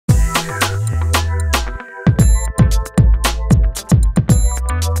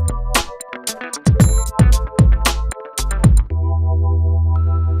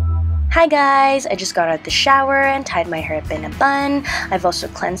Hi guys, I just got out of the shower and tied my hair up in a bun. I've also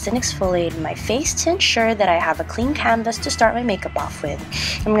cleansed and exfoliated my face to ensure that I have a clean canvas to start my makeup off with.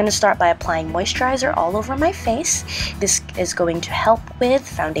 I'm going to start by applying moisturizer all over my face. This is going to help with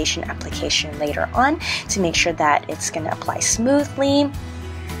foundation application later on to make sure that it's going to apply smoothly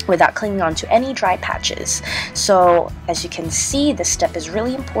without clinging onto any dry patches. So as you can see, this step is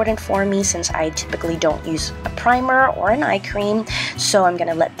really important for me since I typically don't use a primer or an eye cream. So I'm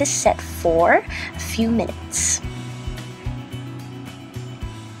gonna let this set for a few minutes.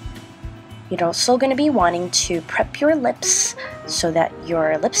 You're also going to be wanting to prep your lips so that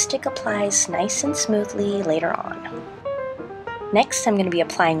your lipstick applies nice and smoothly later on. Next, I'm going to be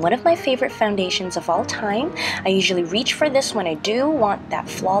applying one of my favorite foundations of all time. I usually reach for this when I do want that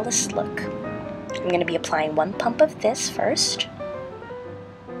flawless look. I'm going to be applying one pump of this first.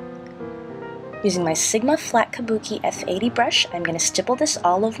 Using my Sigma Flat Kabuki F80 brush, I'm going to stipple this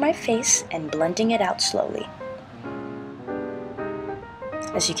all over my face and blending it out slowly.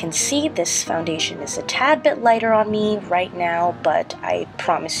 As you can see, this foundation is a tad bit lighter on me right now, but I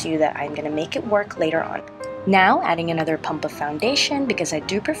promise you that I'm going to make it work later on. Now adding another pump of foundation because I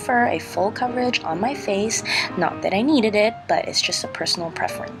do prefer a full coverage on my face. Not that I needed it, but it's just a personal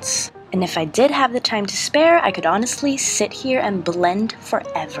preference. And if I did have the time to spare, I could honestly sit here and blend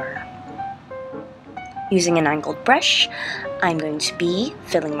forever. Using an angled brush, I'm going to be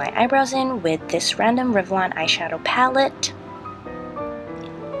filling my eyebrows in with this random Revlon eyeshadow palette.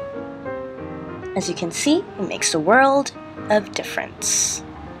 As you can see, it makes a world of difference.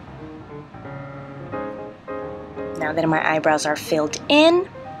 Now that my eyebrows are filled in,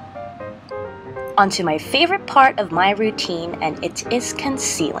 onto my favorite part of my routine, and it is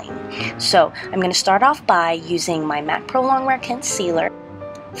concealing. So I'm going to start off by using my MAC Pro Longwear Concealer,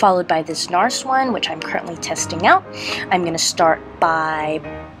 followed by this NARS one, which I'm currently testing out. I'm going to start by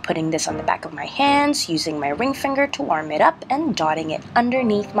putting this on the back of my hands, using my ring finger to warm it up, and dotting it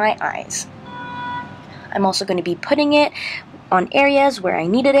underneath my eyes. I'm also going to be putting it on areas where I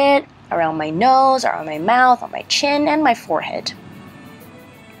needed it, around my nose, around my mouth, on my chin, and my forehead.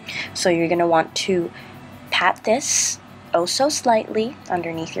 So you're going to want to pat this oh so slightly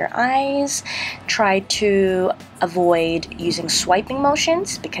underneath your eyes. Try to avoid using swiping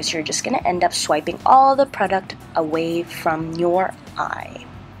motions because you're just going to end up swiping all the product away from your eye.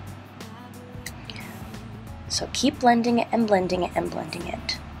 So keep blending it and blending it and blending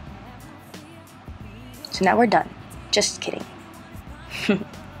it. So now we're done. Just kidding.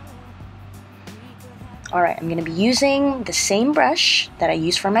 Alright, I'm going to be using the same brush that I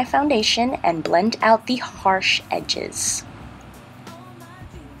use for my foundation and blend out the harsh edges.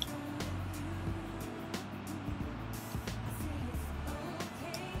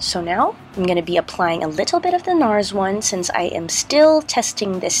 So now I'm going to be applying a little bit of the NARS one. Since I am still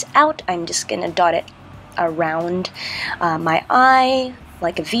testing this out, I'm just going to dot it around my eye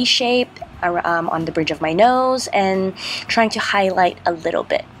like a V shape on the bridge of my nose and trying to highlight a little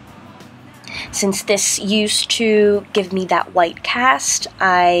bit. Since this used to give me that white cast,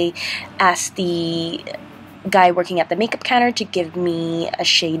 I asked the guy working at the makeup counter to give me a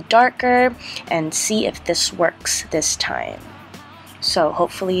shade darker and see if this works this time. So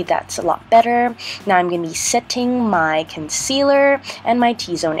hopefully that's a lot better. Now I'm going to be setting my concealer and my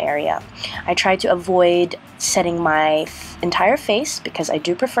T-zone area. I try to avoid setting my entire face because I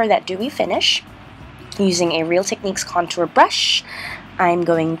do prefer that dewy finish. Using a Real Techniques contour brush, I'm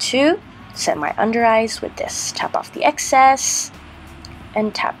going to set my under eyes with this. Tap off the excess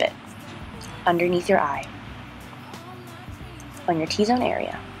and tap it underneath your eye on your T-zone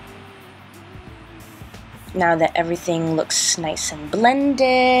area. Now that everything looks nice and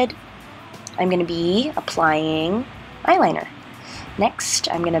blended, I'm going to be applying eyeliner. Next,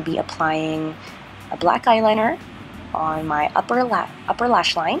 I'm going to be applying a black eyeliner on my upper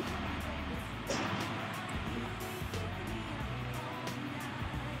lash line.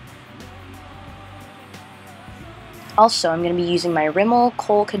 Also, I'm going to be using my Rimmel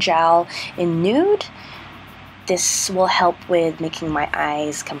Kohl Kajal in Nude. This will help with making my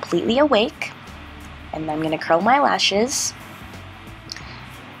eyes completely awake. And I'm going to curl my lashes.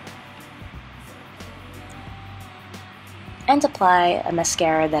 And apply a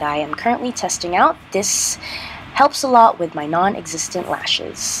mascara that I am currently testing out. This helps a lot with my non-existent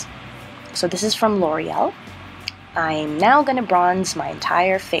lashes. So this is from L'Oreal. I'm now going to bronze my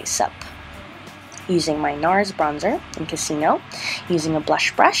entire face up using my NARS bronzer in Casino, using a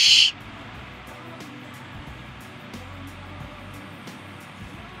blush brush.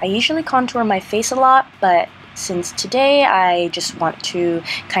 I usually contour my face a lot, but since today I just want to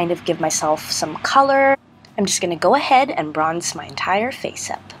kind of give myself some color, I'm just going to go ahead and bronze my entire face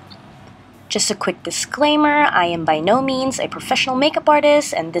up. Just a quick disclaimer, I am by no means a professional makeup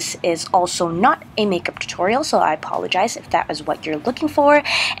artist, and this is also not a makeup tutorial, so I apologize if that is what you're looking for.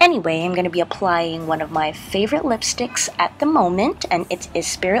 Anyway, I'm going to be applying one of my favorite lipsticks at the moment, and it is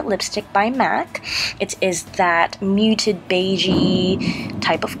Spirit Lipstick by MAC. It is that muted beigey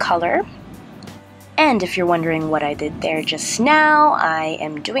type of color. And if you're wondering what I did there just now, I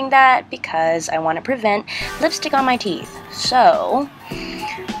am doing that because I want to prevent lipstick on my teeth. So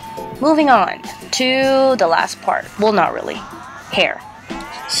moving on to the last part. Well, not really. Hair.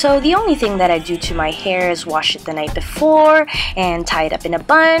 So the only thing that I do to my hair is wash it the night before and tie it up in a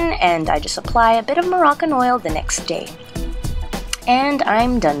bun, and I just apply a bit of Moroccan oil the next day. And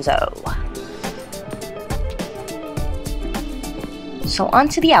I'm donezo. So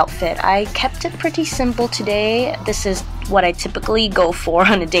onto the outfit. I kept it pretty simple today. This is what I typically go for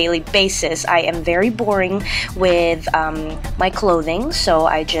on a daily basis. I am very boring with my clothing, so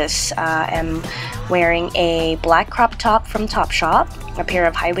I just am wearing a black crop top from Topshop, a pair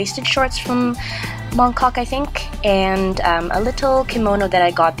of high-waisted shorts from Mongkok, I think, and a little kimono that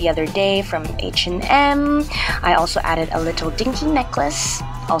I got the other day from H&M. I also added a little dinky necklace,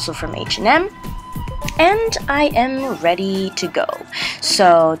 also from H&M. And I am ready to go.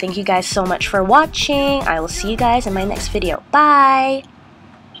 So thank you guys so much for watching. I will see you guys in my next video. Bye!